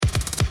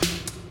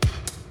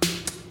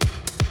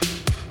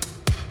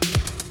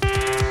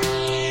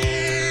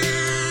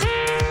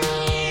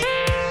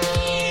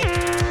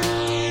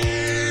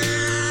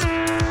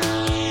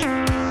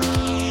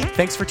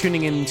Thanks for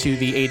tuning in to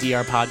the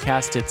ADR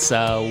podcast. It's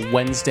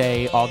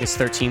Wednesday, August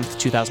 13th,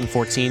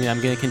 2014, and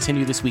I'm going to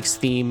continue this week's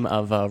theme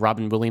of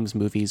Robin Williams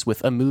movies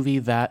with a movie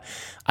that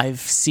I've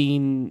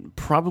seen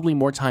probably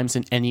more times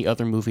than any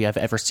other movie I've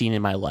ever seen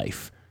in my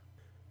life.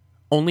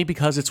 Only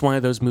because it's one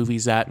of those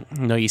movies that,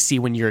 you see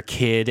when you're a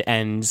kid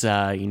and,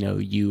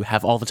 you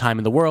have all the time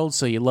in the world,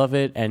 so you love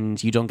it,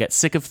 and you don't get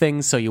sick of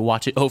things, so you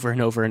watch it over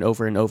and over and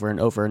over and over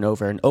and over and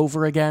over and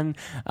over again.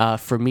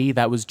 For me,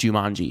 that was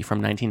Jumanji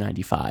from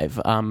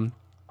 1995.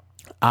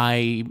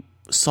 I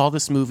saw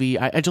this movie.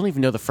 I don't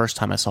even know the first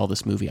time I saw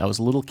this movie. I was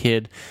a little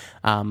kid.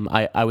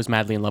 I was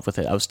madly in love with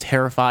it. I was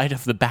terrified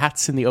of the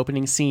bats in the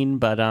opening scene,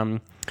 but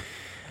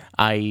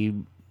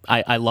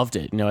I loved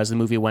it. As the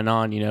movie went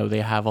on,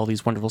 they have all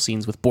these wonderful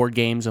scenes with board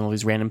games and all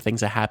these random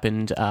things that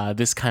happened.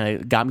 This kind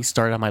of got me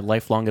started on my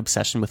lifelong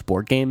obsession with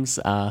board games.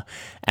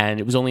 And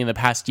it was only in the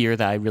past year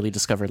that I really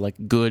discovered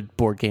good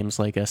board games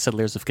like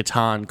Settlers of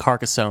Catan,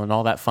 Carcassonne,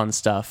 all that fun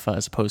stuff,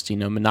 as opposed to,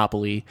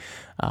 Monopoly,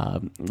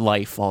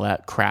 Life, all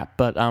that crap.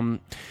 But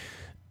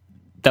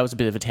that was a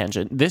bit of a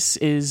tangent. This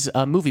is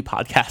a movie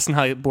podcast,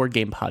 not a board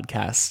game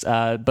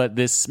podcast. But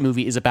this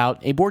movie is about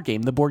a board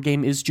game. The board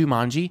game is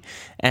Jumanji.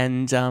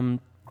 And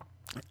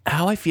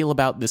how I feel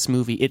about this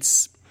movie,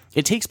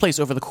 it takes place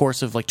over the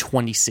course of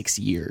 26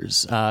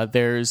 years.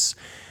 There's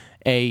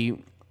a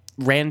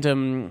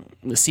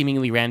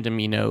seemingly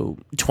random,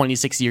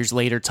 26 years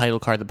later title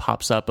card that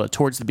pops up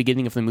towards the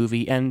beginning of the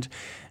movie, and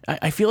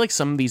I feel like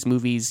some of these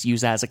movies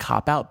use that as a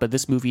cop-out, but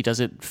this movie does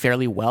it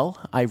fairly well.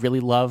 I really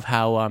love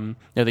how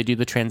they do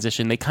the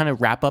transition. They kind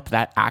of wrap up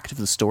that act of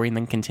the story and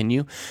then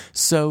continue.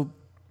 So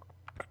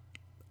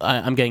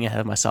I'm getting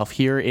ahead of myself.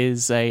 Here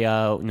is a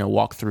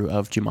walkthrough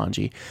of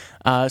Jumanji.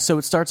 So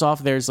it starts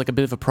off, there's a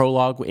bit of a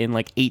prologue in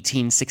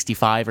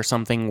 1865 or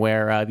something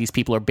where these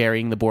people are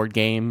burying the board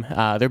game.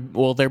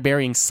 They're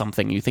burying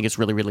something. You think it's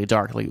really, really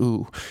dark.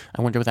 Ooh,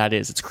 I wonder what that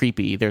is. It's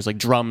creepy. There's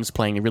drums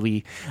playing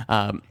really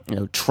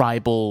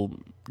tribal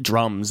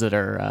drums that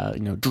are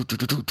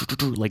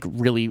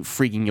really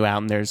freaking you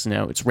out. And there's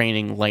it's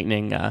raining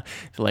lightning. They're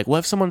what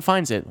if someone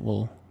finds it?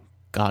 Well,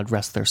 God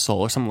rest their soul,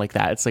 or something like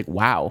that. It's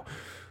wow.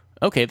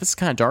 Okay, this is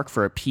kind of dark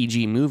for a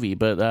PG movie,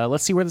 but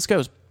let's see where this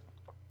goes.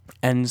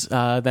 And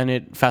then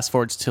it fast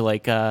forwards to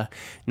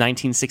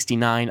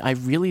 1969. I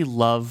really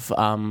love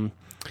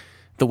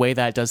the way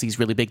that it does these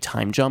really big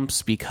time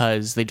jumps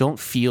because they don't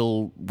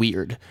feel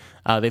weird.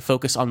 They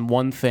focus on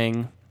one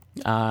thing,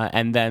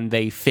 and then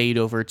they fade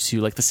over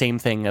to the same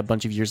thing a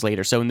bunch of years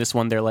later. So in this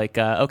one, they're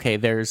okay,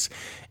 there's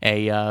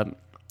a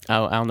I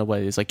don't know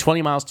what it is,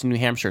 20 miles to New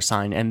Hampshire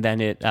sign, and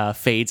then it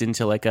fades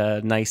into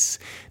a nice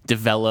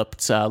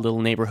developed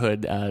little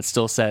neighborhood. It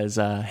still says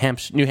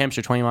New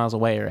Hampshire 20 miles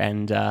away,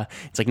 and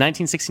it's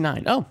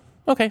 1969. Oh,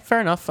 okay, fair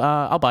enough.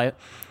 I'll buy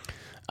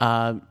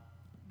it.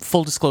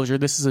 Full disclosure,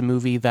 this is a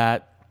movie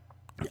that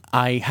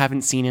I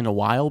haven't seen in a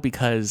while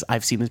because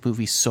I've seen this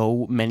movie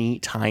so many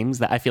times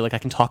that I feel like I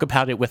can talk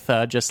about it with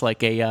just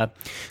a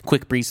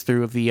quick breeze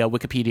through of the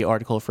Wikipedia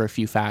article for a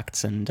few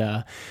facts.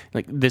 And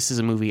this is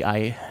a movie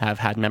I have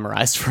had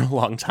memorized for a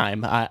long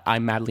time.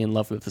 I'm madly in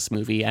love with this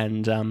movie.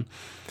 And,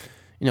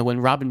 when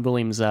Robin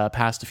Williams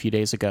passed a few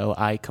days ago,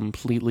 I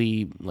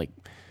completely,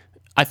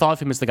 I thought of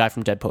him as the guy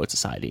from Dead Poet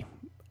Society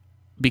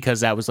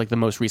because that was the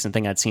most recent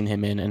thing I'd seen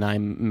him in, and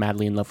I'm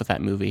madly in love with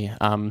that movie.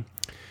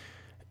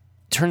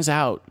 Turns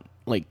out,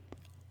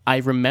 I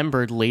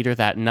remembered later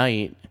that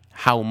night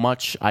how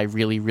much I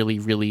really, really,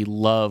 really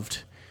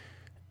loved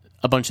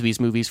a bunch of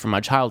these movies from my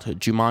childhood,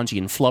 Jumanji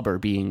and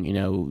Flubber being,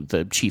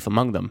 the chief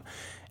among them.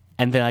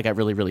 And then I got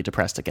really, really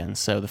depressed again.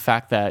 So the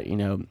fact that,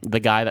 the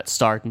guy that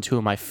starred in two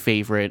of my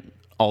favorite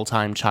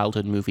all-time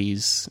childhood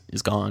movies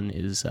is gone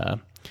is,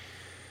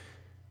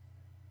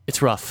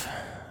 it's rough.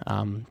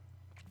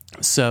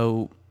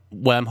 So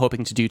what I'm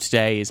hoping to do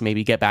today is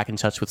maybe get back in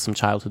touch with some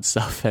childhood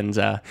stuff and,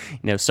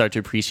 start to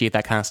appreciate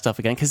that kind of stuff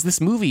again. Because this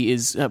movie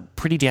is a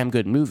pretty damn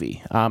good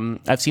movie.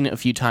 I've seen it a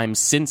few times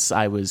since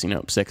I was,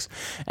 6,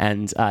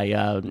 and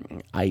I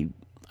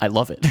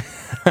love it.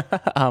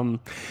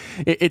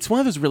 It's one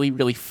of those really,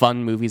 really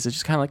fun movies. It's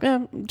just kind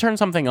of turn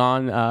something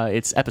on.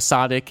 It's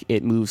episodic.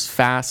 It moves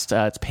fast.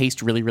 It's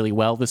paced really, really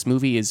well. This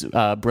movie is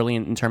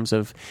brilliant in terms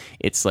of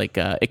its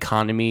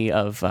economy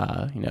of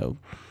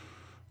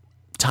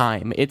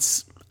time.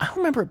 I don't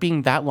remember it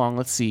being that long.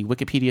 Let's see.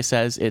 Wikipedia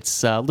says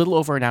it's a little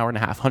over an hour and a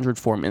half,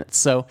 104 minutes.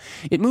 So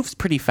it moves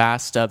pretty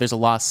fast. There's a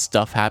lot of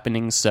stuff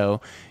happening, so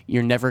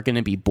you're never going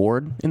to be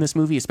bored in this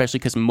movie, especially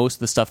because most of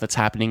the stuff that's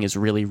happening is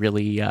really,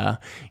 really,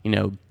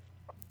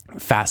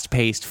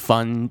 fast-paced,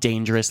 fun,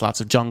 dangerous,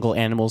 lots of jungle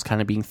animals kind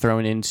of being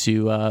thrown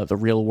into the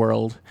real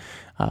world,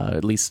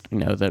 at least, the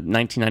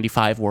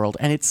 1995 world.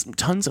 And it's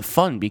tons of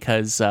fun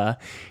because,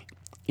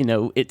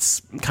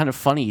 it's kind of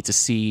funny to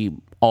see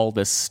all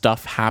this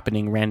stuff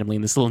happening randomly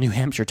in this little New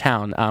Hampshire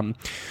town.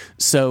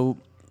 So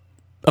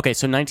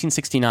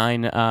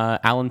 1969,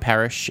 Alan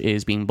Parrish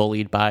is being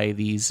bullied by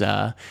these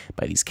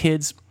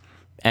kids,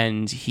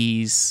 and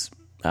he's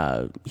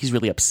he's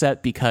really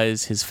upset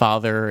because his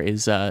father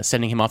is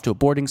sending him off to a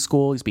boarding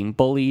school. He's being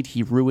bullied.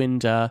 He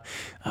ruined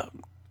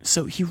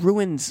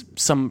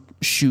some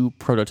shoe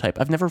prototype.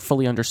 I've never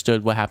fully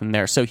understood what happened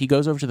there. So he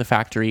goes over to the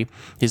factory.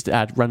 His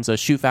dad runs a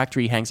shoe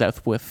factory. He hangs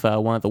out with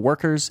one of the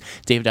workers,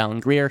 David Alan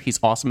Grier. He's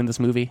awesome in this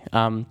movie.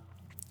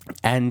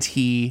 And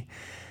he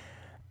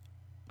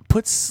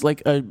puts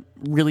like a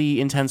really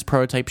intense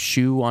prototype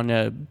shoe on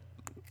a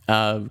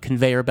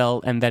conveyor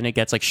belt, and then it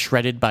gets like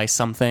shredded by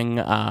something,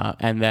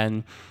 and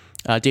then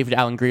David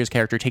Alan Grier's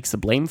character takes the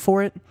blame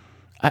for it.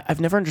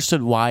 I've never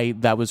understood why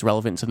that was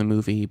relevant to the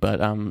movie, but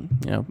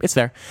it's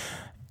there.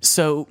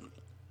 So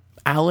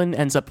Alan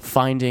ends up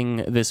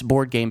finding this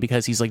board game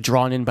because he's like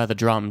drawn in by the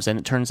drums, and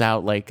it turns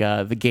out like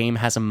the game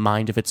has a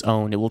mind of its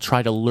own. It will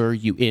try to lure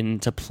you in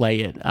to play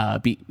it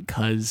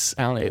because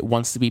it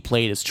wants to be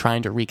played. It's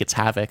trying to wreak its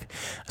havoc.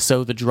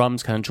 So the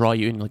drums kind of draw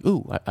you in. You're like,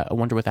 ooh, I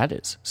wonder what that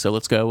is. So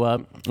let's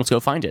go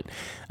find it.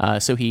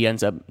 So he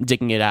ends up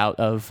digging it out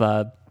of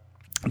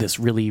this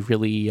really,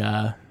 really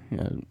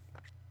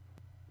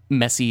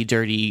messy,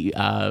 dirty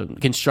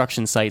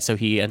construction site. So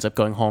he ends up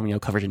going home,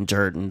 covered in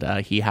dirt,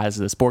 and he has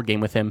this board game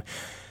with him.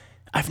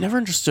 I've never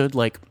understood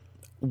like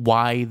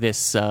why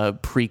this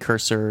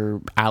precursor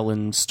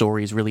Alan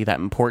story is really that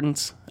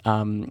important.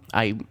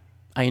 I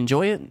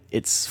enjoy it.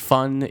 It's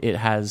fun. It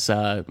has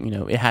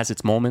it has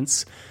its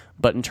moments.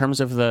 But in terms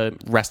of the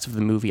rest of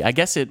the movie, I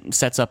guess it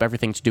sets up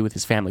everything to do with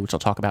his family, which I'll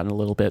talk about in a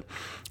little bit.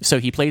 So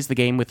he plays the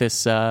game with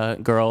this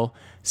girl,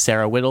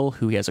 Sarah Whittle,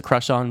 who he has a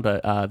crush on,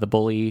 but the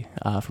bully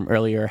from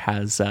earlier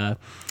has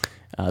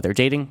they're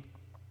dating.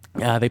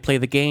 They play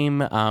the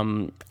game.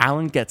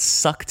 Alan gets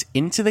sucked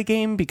into the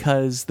game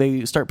because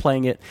they start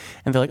playing it,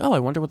 and they're like, oh, I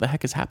wonder what the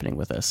heck is happening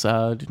with this.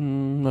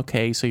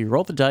 Okay, so you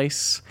roll the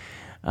dice,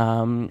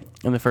 and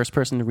the first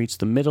person to reach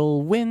the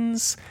middle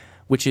wins,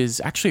 which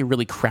is actually a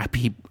really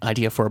crappy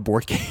idea for a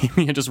board game.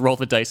 You just roll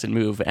the dice and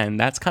move, and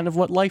that's kind of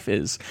what life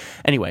is.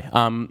 Anyway,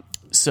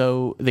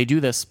 so they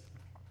do this,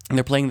 and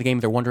they're playing the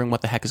game, they're wondering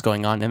what the heck is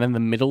going on, and then the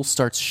middle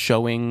starts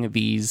showing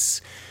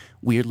these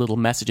weird little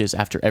messages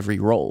after every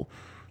roll.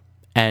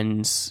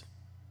 And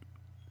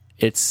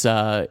it's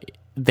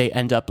they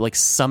end up like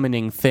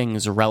summoning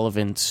things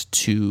relevant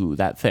to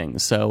that thing.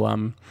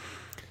 So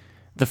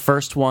the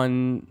first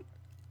one,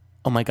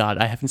 oh my god,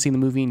 I haven't seen the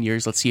movie in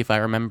years. Let's see if I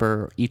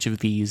remember each of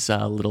these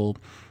little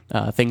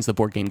things the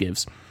board game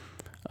gives.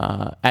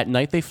 At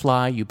night they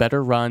fly, you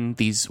better run.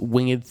 These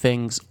winged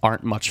things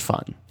aren't much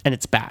fun. And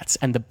it's bats.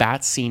 And the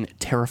bat scene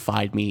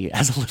terrified me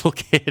as a little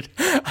kid.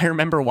 I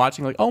remember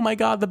watching like, oh my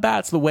god, the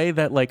bats. The way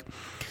that like...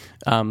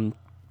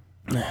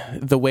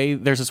 the way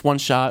there's this one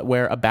shot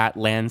where a bat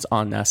lands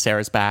on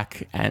Sarah's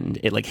back and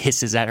it like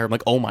hisses at her. I'm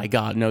like, oh my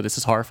god, no, this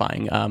is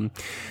horrifying. I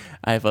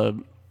have a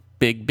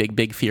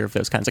big fear of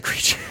those kinds of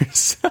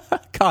creatures.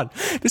 God,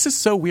 this is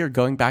so weird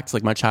going back to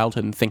like my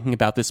childhood and thinking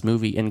about this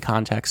movie in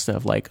context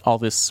of like all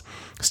this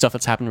stuff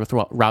that's happened with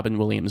Robin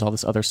Williams, all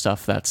this other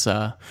stuff that's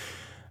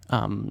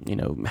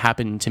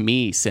happened to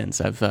me since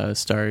I've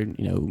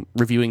started,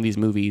 reviewing these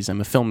movies. I'm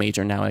a film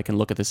major now. I can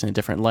look at this in a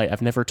different light.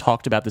 I've never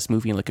talked about this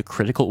movie in like a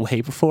critical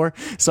way before.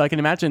 So I can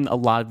imagine a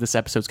lot of this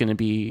episode is going to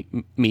be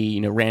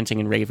me, ranting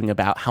and raving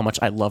about how much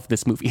I loved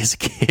this movie as a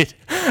kid.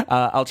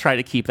 I'll try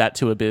to keep that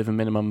to a bit of a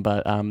minimum,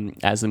 but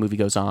as the movie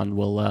goes on,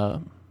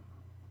 we'll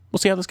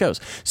see how this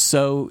goes.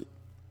 So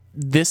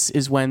this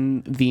is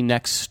when the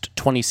next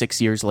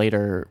 26 years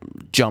later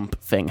jump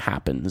thing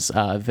happens.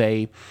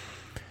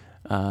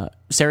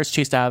 Sarah's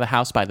chased out of the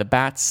house by the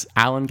bats.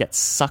 Alan gets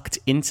sucked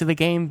into the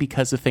game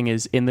because the thing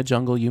is, in the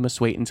jungle, you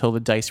must wait until the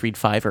dice read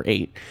 5 or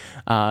 8.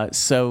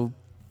 So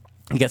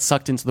he gets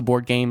sucked into the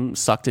board game,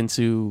 sucked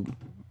into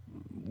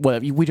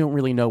whatever. We don't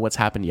really know what's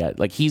happened yet.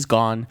 Like, he's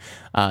gone,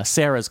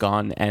 Sarah's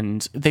gone,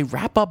 and they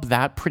wrap up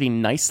that pretty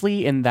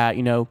nicely in that,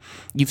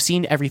 you've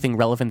seen everything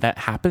relevant that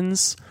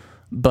happens,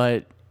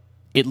 but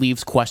it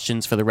leaves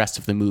questions for the rest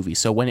of the movie.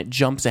 So when it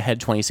jumps ahead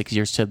 26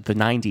 years to the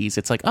 90s,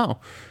 it's like, oh,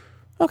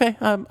 okay,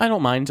 I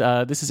don't mind.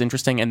 This is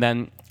interesting. And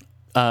then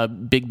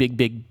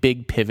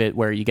big pivot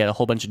where you get a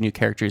whole bunch of new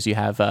characters. You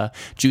have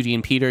Judy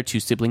and Peter, two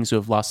siblings who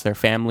have lost their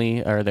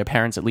family, or their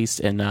parents at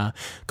least, in a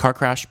car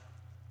crash.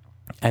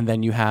 And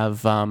then you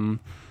have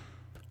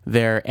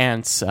their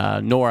aunt,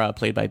 Nora,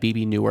 played by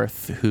Bebe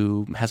Neuwirth,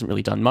 who hasn't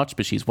really done much,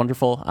 but she's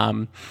wonderful.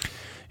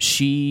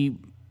 She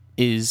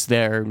is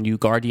their new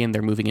guardian.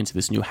 They're moving into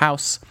this new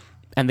house.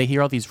 And they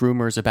hear all these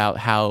rumors about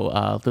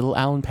how little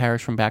Alan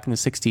Parrish from back in the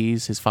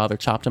 60s, his father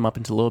chopped him up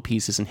into little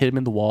pieces and hid him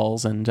in the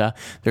walls. And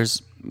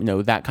there's,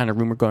 that kind of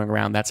rumor going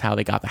around. That's how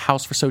they got the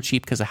house for so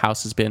cheap, because the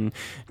house has been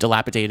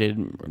dilapidated,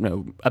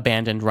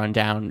 abandoned, run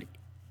down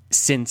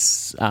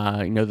since,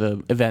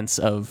 the events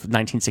of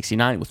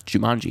 1969 with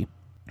Jumanji.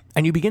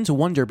 And you begin to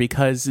wonder,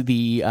 because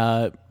the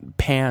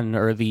pan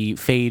or the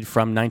fade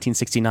from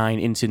 1969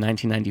 into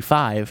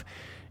 1995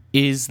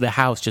 is the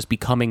house just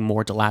becoming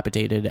more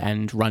dilapidated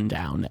and run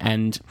down.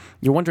 And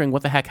you're wondering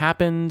what the heck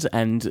happened,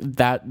 and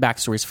that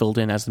backstory is filled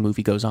in as the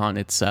movie goes on.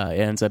 It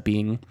ends up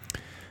being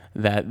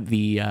that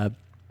the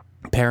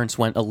parents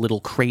went a little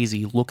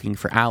crazy looking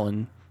for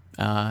Alan,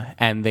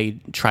 and they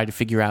tried to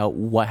figure out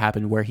what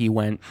happened, where he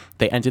went.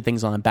 They ended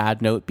things on a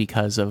bad note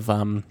because of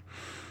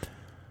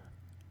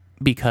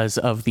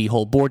the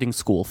whole boarding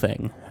school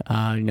thing.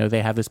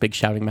 They have this big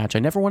shouting match. I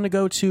never want to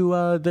go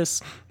to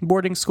this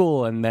boarding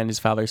school. And then his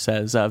father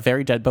says,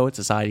 very Dead Poet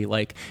Society,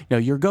 like,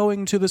 you're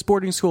going to this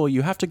boarding school.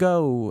 You have to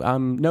go.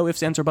 No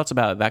ifs, ands, or buts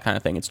about it, that kind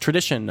of thing. It's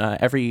tradition.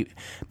 Every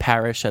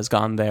parish has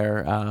gone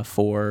there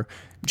for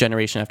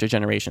generation after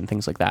generation,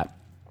 things like that.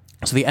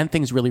 So they end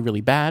things really,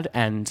 really bad.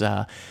 And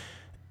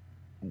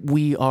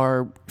we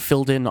are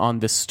filled in on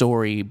this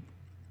story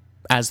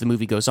as the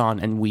movie goes on,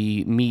 and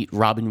we meet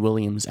Robin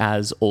Williams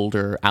as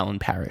older Alan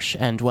Parrish.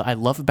 And what I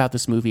love about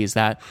this movie is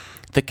that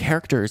the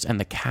characters and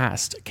the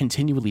cast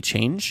continually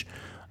change.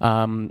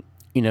 In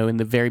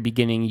the very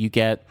beginning, you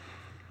get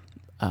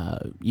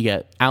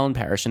Alan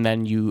Parrish, and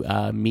then you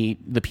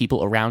meet the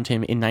people around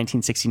him in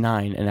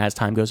 1969. And as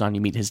time goes on,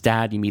 you meet his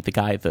dad, you meet the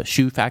guy at the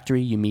shoe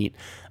factory, you meet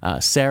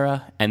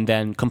Sarah, and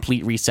then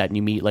complete reset, and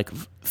you meet like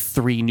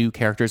 3 new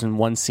characters in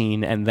one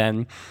scene. And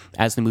then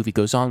as the movie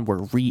goes on,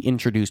 we're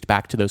reintroduced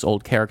back to those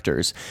old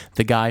characters.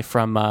 The guy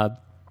from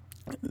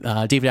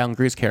David Alan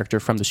Grier's character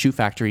from the shoe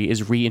factory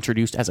is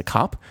reintroduced as a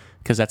cop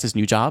because that's his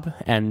new job.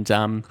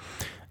 And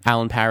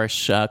Alan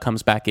Parrish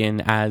comes back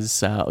in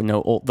as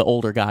the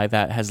older guy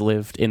that has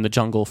lived in the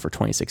jungle for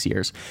 26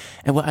 years.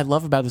 And what I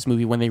love about this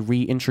movie, when they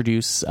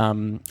reintroduce...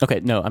 I'm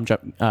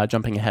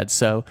jumping ahead.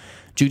 So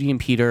Judy and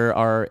Peter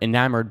are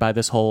enamored by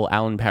this whole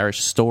Alan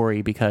Parrish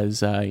story because,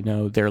 they're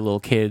little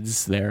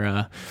kids.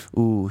 They're,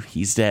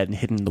 he's dead and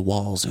hidden in the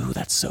walls. Ooh,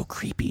 that's so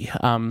creepy.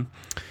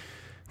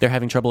 They're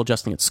having trouble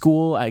adjusting at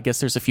school. I guess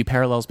there's a few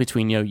parallels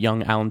between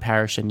young Alan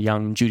Parrish and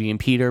young Judy and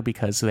Peter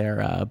because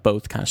they're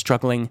both kind of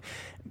struggling.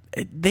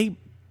 They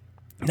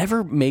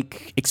never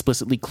make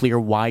explicitly clear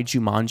why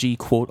Jumanji,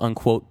 quote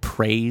unquote,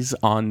 preys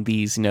on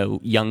these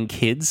young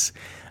kids,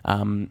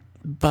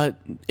 but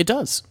it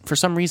does for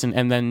some reason.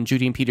 And then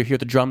Judy and Peter hear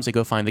the drums, they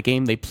go find the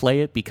game, they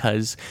play it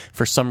because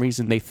for some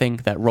reason they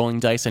think that rolling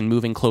dice and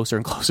moving closer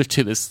and closer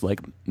to this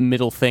like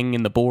middle thing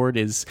in the board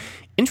is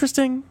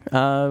interesting,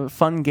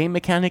 fun game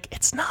mechanic.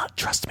 It's not,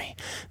 trust me.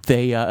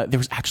 There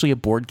was actually a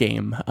board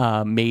game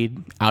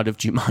made out of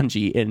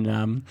Jumanji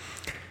in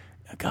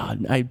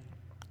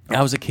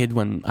I was a kid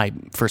when I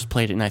first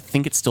played it, and I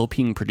think it's still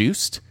being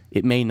produced.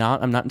 It may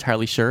not. I'm not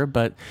entirely sure,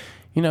 but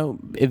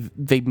if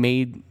they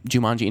made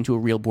Jumanji into a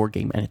real board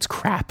game, and it's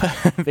crap.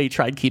 They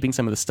tried keeping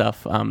some of the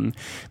stuff,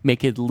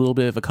 make it a little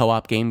bit of a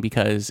co-op game,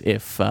 because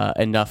if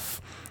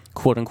enough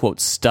quote-unquote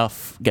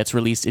stuff gets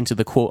released into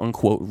the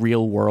quote-unquote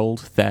real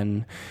world,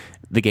 then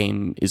the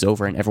game is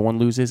over and everyone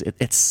loses.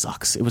 It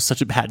sucks. It was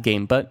such a bad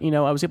game. But,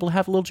 I was able to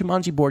have a little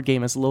Jumanji board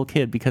game as a little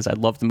kid because I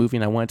loved the movie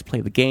and I wanted to play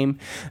the game.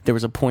 There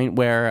was a point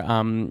where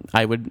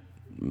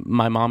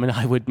my mom and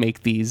I would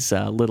make these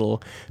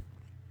little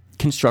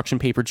construction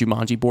paper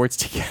Jumanji boards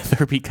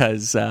together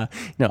because I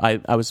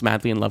was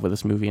madly in love with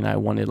this movie and I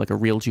wanted like a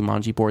real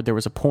Jumanji board. There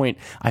was a point,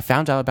 I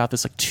found out about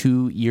this like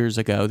 2 years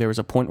ago. There was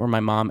a point where my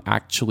mom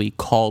actually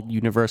called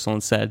Universal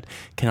and said,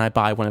 can I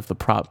buy one of the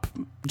prop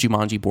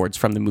Jumanji boards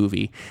from the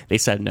movie? They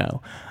said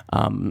no.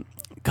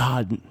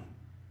 God,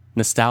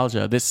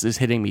 nostalgia. This is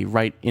hitting me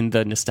right in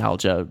the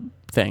nostalgia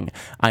thing.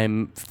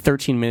 I'm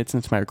 13 minutes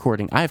into my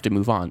recording. I have to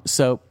move on.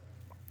 So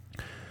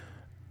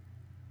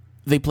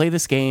they play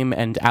this game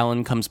and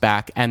Alan comes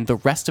back, and the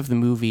rest of the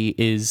movie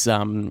is,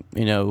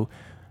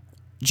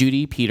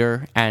 Judy,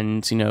 Peter,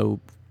 and,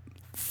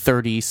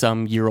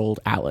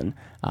 30-some-year-old Alan,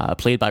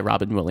 played by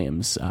Robin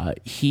Williams.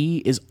 He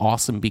is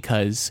awesome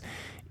because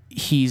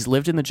he's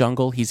lived in the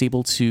jungle. He's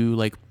able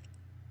to,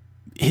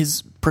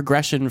 his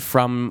progression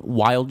from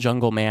wild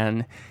jungle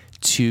man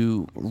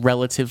to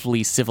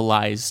relatively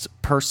civilized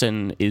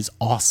person is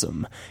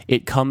awesome.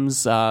 It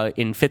comes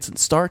in fits and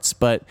starts,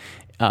 but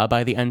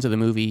by the end of the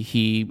movie,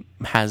 he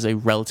has a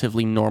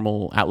relatively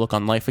normal outlook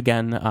on life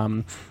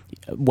again.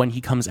 When he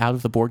comes out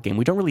of the board game,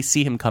 we don't really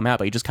see him come out,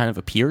 but he just kind of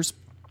appears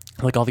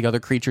like all the other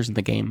creatures in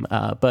the game.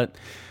 But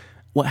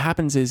what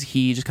happens is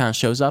he just kind of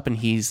shows up and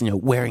he's,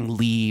 wearing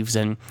leaves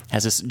and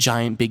has this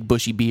giant big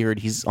bushy beard.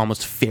 He's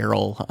almost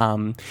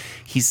feral.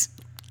 He's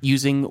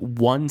using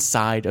one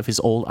side of his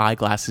old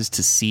eyeglasses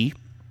to see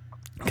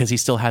because he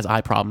still has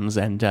eye problems,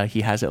 and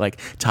he has it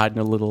tied in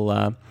a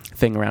little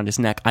thing around his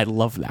neck. I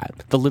love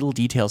that. The little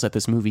details that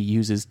this movie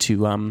uses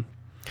to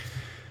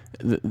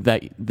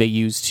that they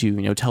use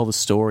to tell the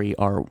story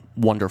are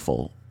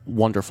wonderful.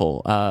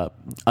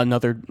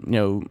 Another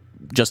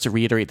just to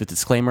reiterate the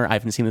disclaimer, I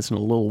haven't seen this in a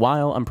little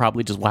while. I'm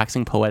probably just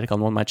waxing poetic on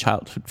one of my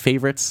childhood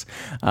favorites.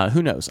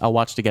 Who knows? I'll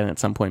watch it again at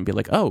some point and be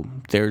like, oh,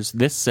 there's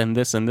this and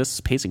this and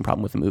this pacing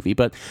problem with the movie.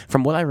 But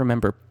from what I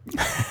remember,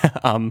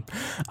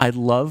 I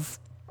love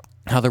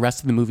how the rest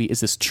of the movie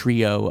is this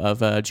trio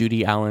of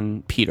Judy,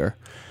 Alan, Peter.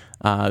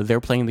 They're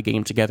playing the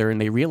game together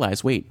and they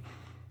realize, wait,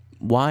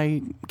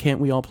 why can't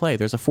we all play?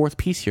 There's a fourth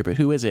piece here, but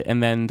who is it?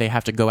 And then they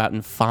have to go out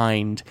and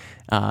find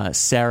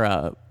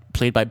Sarah,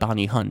 played by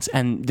Bonnie Hunt.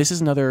 And this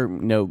is another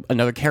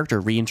character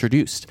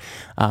reintroduced.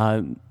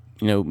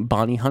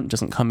 Bonnie Hunt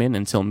doesn't come in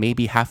until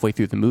maybe halfway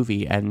through the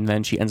movie, and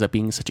then she ends up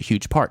being such a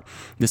huge part.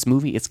 This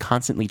movie is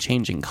constantly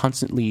changing,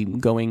 constantly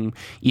going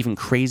even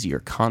crazier,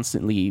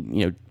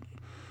 constantly,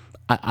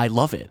 I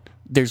love it.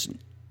 There's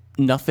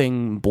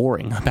nothing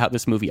boring about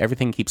this movie.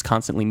 Everything keeps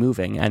constantly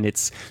moving, and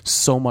it's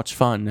so much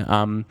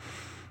fun.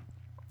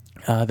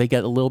 They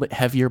get a little bit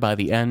heavier by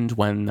the end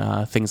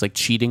when things like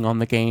cheating on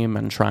the game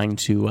and trying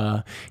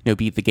to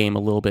beat the game a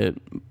little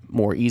bit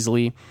more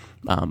easily.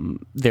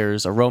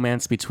 There's a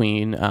romance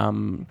between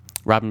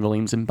Robin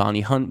Williams and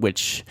Bonnie Hunt,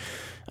 which,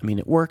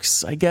 it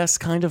works, I guess,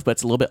 kind of, but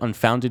it's a little bit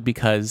unfounded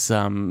because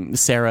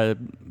Sarah,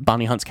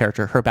 Bonnie Hunt's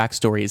character, her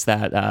backstory is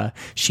that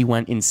she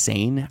went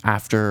insane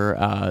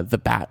after the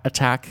bat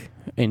attack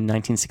in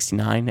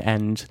 1969,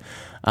 and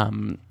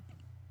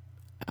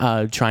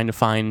trying to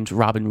find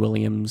Robin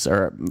Williams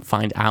or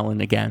find Alan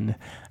again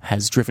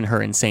has driven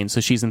her insane. So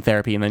she's in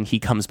therapy, and then he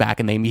comes back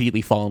and they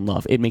immediately fall in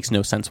love. It makes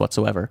no sense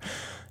whatsoever.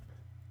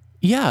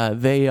 Yeah,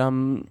 they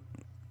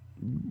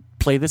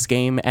play this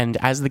game, and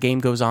as the game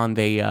goes on,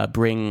 they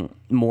bring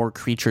more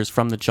creatures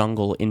from the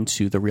jungle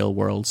into the real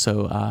world.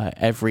 So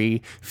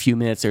every few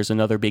minutes there's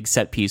another big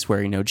set piece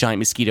where, giant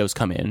mosquitoes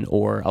come in,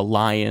 or a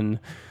lion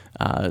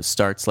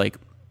starts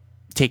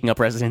taking up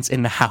residence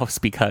in the house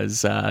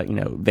because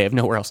they have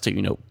nowhere else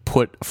to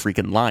put a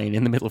freaking lion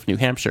in the middle of New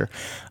Hampshire.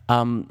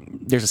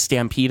 There's a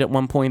stampede at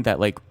one point that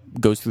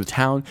goes through the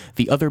town.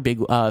 The other big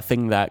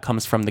thing that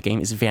comes from the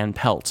game is Van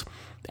Pelt,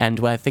 and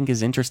what I think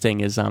is interesting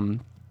is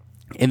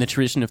in the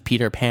tradition of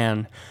Peter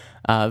Pan,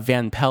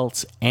 Van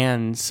Pelt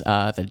and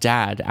the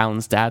dad,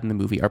 Alan's dad in the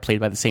movie, are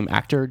played by the same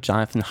actor,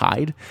 Jonathan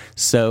Hyde.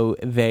 So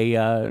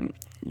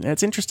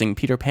that's interesting.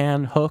 Peter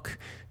Pan, Hook,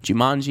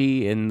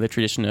 Jumanji, in the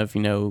tradition of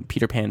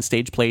Peter Pan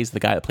stage plays, the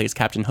guy that plays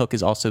Captain Hook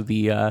is also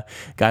the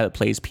guy that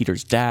plays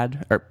Peter's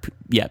dad,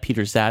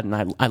 Peter's dad,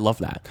 and I love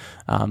that.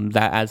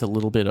 That adds a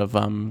little bit of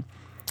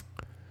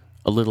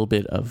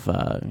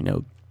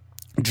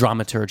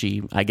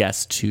dramaturgy, I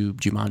guess, to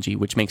Jumanji,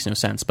 which makes no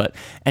sense. But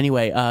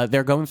anyway,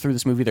 they're going through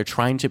this movie. They're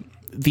trying to.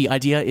 The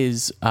idea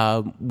is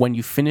when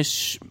you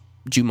finish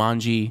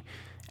Jumanji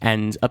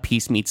and a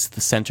piece meets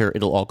the center,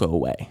 it'll all go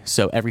away.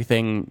 So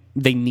everything,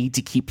 they need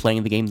to keep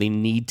playing the game. They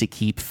need to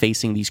keep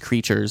facing these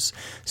creatures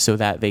so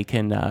that they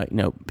can,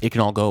 it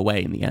can all go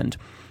away in the end.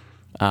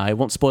 I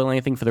won't spoil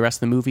anything for the rest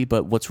of the movie,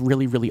 but what's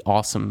really, really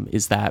awesome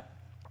is that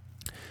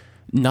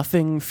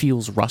nothing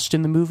feels rushed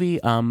in the movie.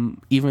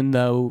 Even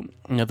though,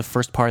 the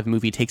first part of the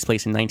movie takes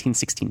place in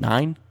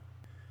 1969,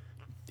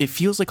 it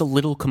feels like a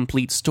little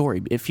complete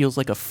story. It feels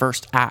like a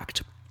first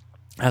act,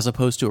 as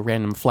opposed to a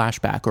random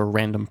flashback or a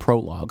random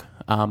prologue.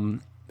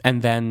 And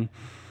then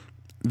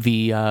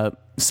the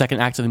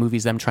second act of the movie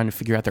is them trying to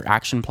figure out their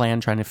action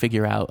plan, trying to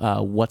figure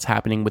out what's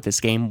happening with this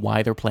game,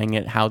 why they're playing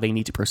it, how they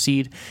need to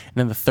proceed. And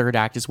then the third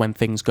act is when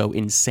things go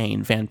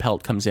insane. Van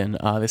Pelt comes in,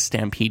 this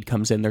stampede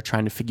comes in. They're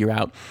trying to figure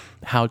out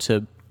how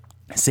to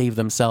save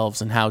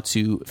themselves and how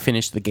to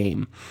finish the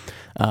game.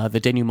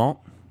 The denouement,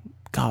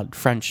 God,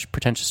 French,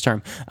 pretentious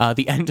term.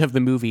 The end of the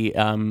movie,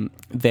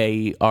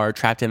 they are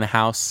trapped in the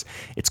house.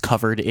 It's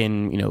covered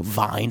in,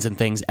 vines and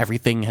things.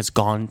 Everything has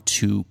gone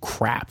to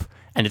crap,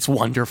 and it's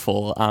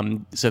wonderful.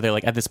 So they're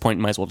like, at this point,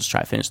 might as well just try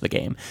to finish the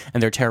game.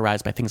 And they're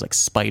terrorized by things like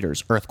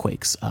spiders,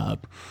 earthquakes. The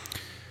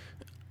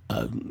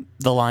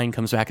lion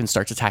comes back and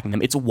starts attacking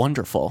them. It's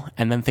wonderful.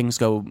 And then things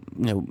go,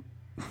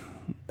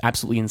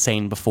 absolutely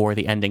insane before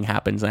the ending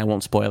happens, and I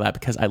won't spoil that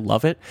because I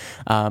love it.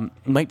 It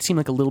might seem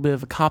like a little bit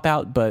of a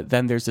cop-out, but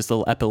then there's this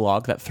little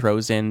epilogue that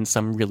throws in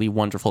some really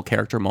wonderful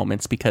character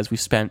moments because we've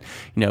spent,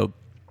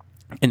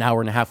 an hour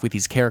and a half with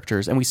these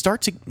characters, and we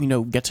start to,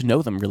 get to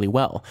know them really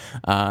well.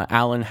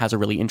 Alan has a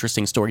really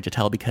interesting story to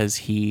tell because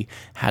he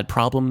had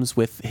problems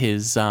with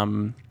his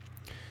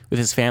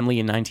family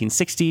in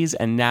 1960s,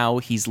 and now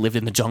he's lived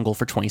in the jungle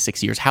for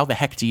 26 years. How the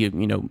heck do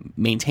you,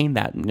 maintain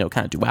that,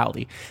 kind of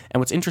duality? And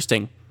what's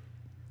interesting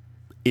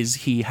is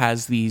he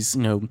has these,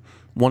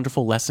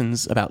 wonderful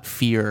lessons about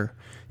fear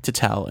to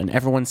tell, and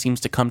everyone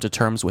seems to come to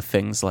terms with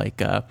things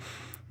like,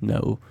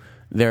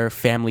 their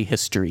family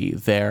history,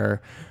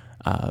 their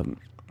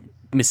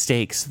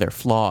mistakes, their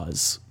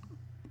flaws,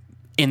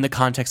 in the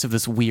context of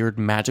this weird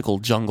magical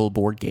jungle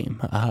board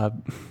game.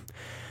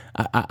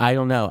 I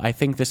don't know. I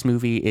think this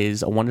movie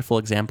is a wonderful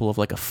example of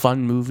a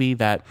fun movie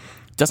that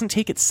doesn't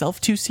take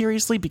itself too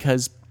seriously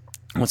because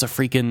it's a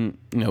freaking,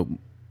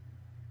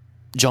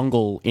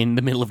 jungle in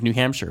the middle of New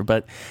Hampshire,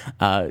 but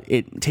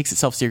it takes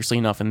itself seriously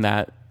enough in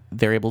that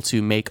they're able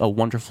to make a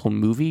wonderful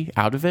movie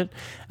out of it,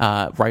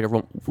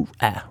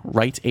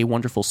 write a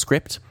wonderful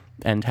script,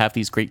 and have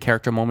these great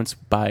character moments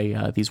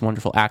by these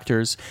wonderful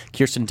actors.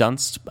 Kirsten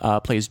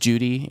Dunst plays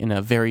Judy in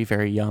a very,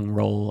 very young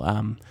role.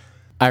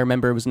 I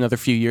remember it was another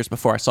few years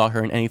before I saw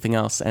her in anything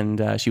else,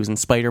 and she was in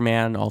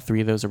Spider-Man, all three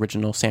of those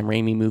original Sam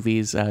Raimi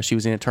movies. She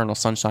was in Eternal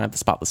Sunshine of the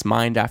Spotless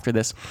Mind after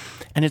this,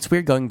 and it's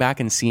weird going back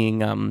and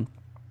seeing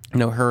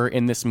her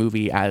in this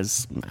movie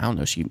as, I don't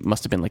know, she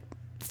must have been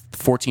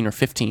 14 or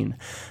 15.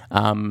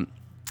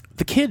 The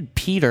the kid,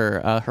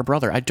 Peter, her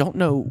brother, I don't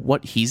know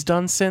what he's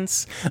done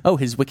since. Oh,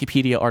 his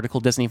Wikipedia article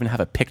doesn't even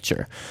have a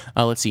picture.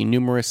 Let's see,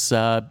 numerous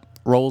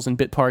roles and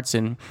bit parts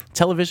in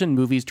television,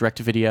 movies,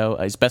 direct-to-video.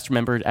 He's best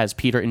remembered as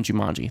Peter in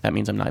Jumanji. That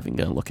means I'm not even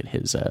going to look at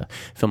his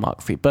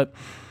filmography. But,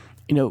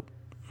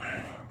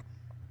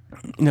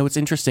 it's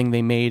interesting.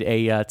 They made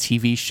a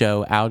TV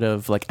show out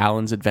of like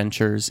Alan's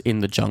adventures in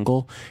the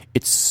jungle.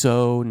 It's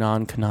so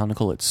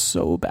non-canonical. It's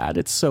so bad.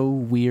 It's so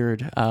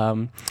weird.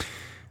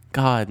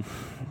 God,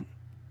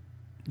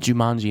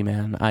 Jumanji,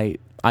 man.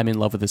 I'm in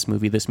love with this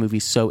movie. This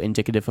movie's so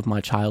indicative of my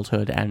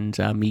childhood and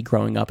me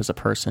growing up as a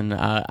person.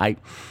 I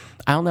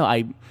don't know.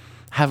 I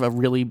have a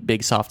really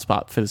big soft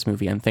spot for this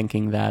movie. I'm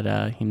thinking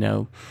that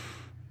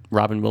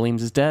Robin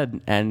Williams is dead,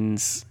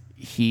 and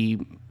he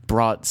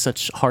brought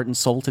such heart and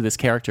soul to this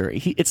character.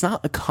 It's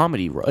not a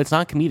comedy role. It's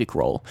not a comedic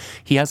role.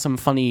 He has some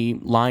funny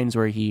lines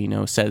where he,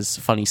 says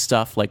funny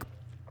stuff like,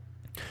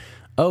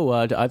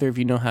 "Oh, do either of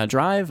you know how to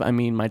drive? I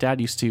mean, my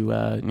dad used to,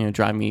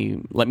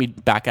 let me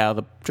back out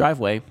of the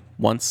driveway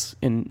once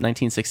in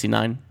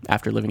 1969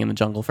 after living in the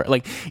jungle for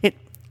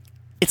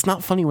It's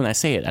not funny when I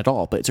say it at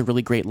all, but it's a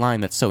really great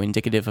line that's so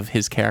indicative of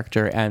his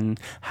character and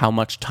how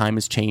much time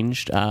has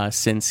changed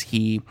since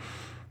he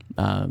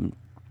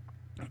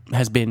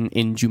has been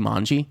in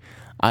Jumanji.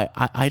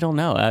 I don't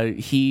know.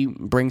 He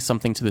brings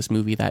something to this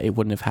movie that it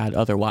wouldn't have had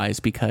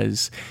otherwise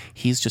because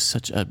he's just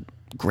such a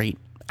great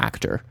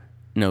actor.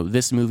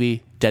 This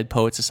movie, Dead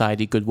Poet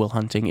Society, Good Will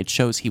Hunting, it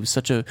shows he was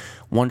such a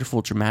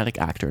wonderful dramatic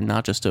actor,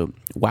 not just a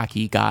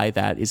wacky guy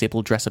that is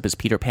able to dress up as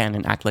Peter Pan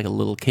and act like a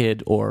little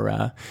kid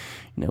or,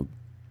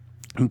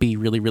 be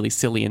really, really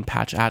silly in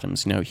Patch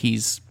Adams.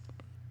 He's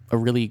a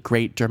really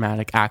great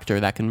dramatic actor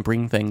that can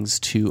bring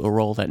things to a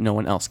role that no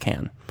one else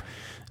can.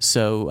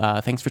 So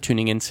thanks for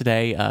tuning in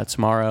today.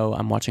 Tomorrow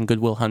I'm watching Good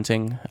Will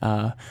Hunting.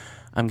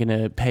 I'm going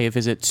to pay a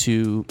visit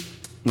to...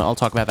 I'll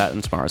talk about that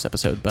in tomorrow's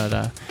episode,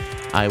 but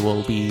I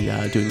will be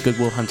doing Good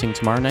Will Hunting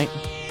tomorrow night.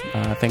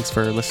 Thanks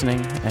for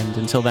listening, and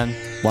until then,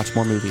 watch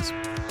more movies.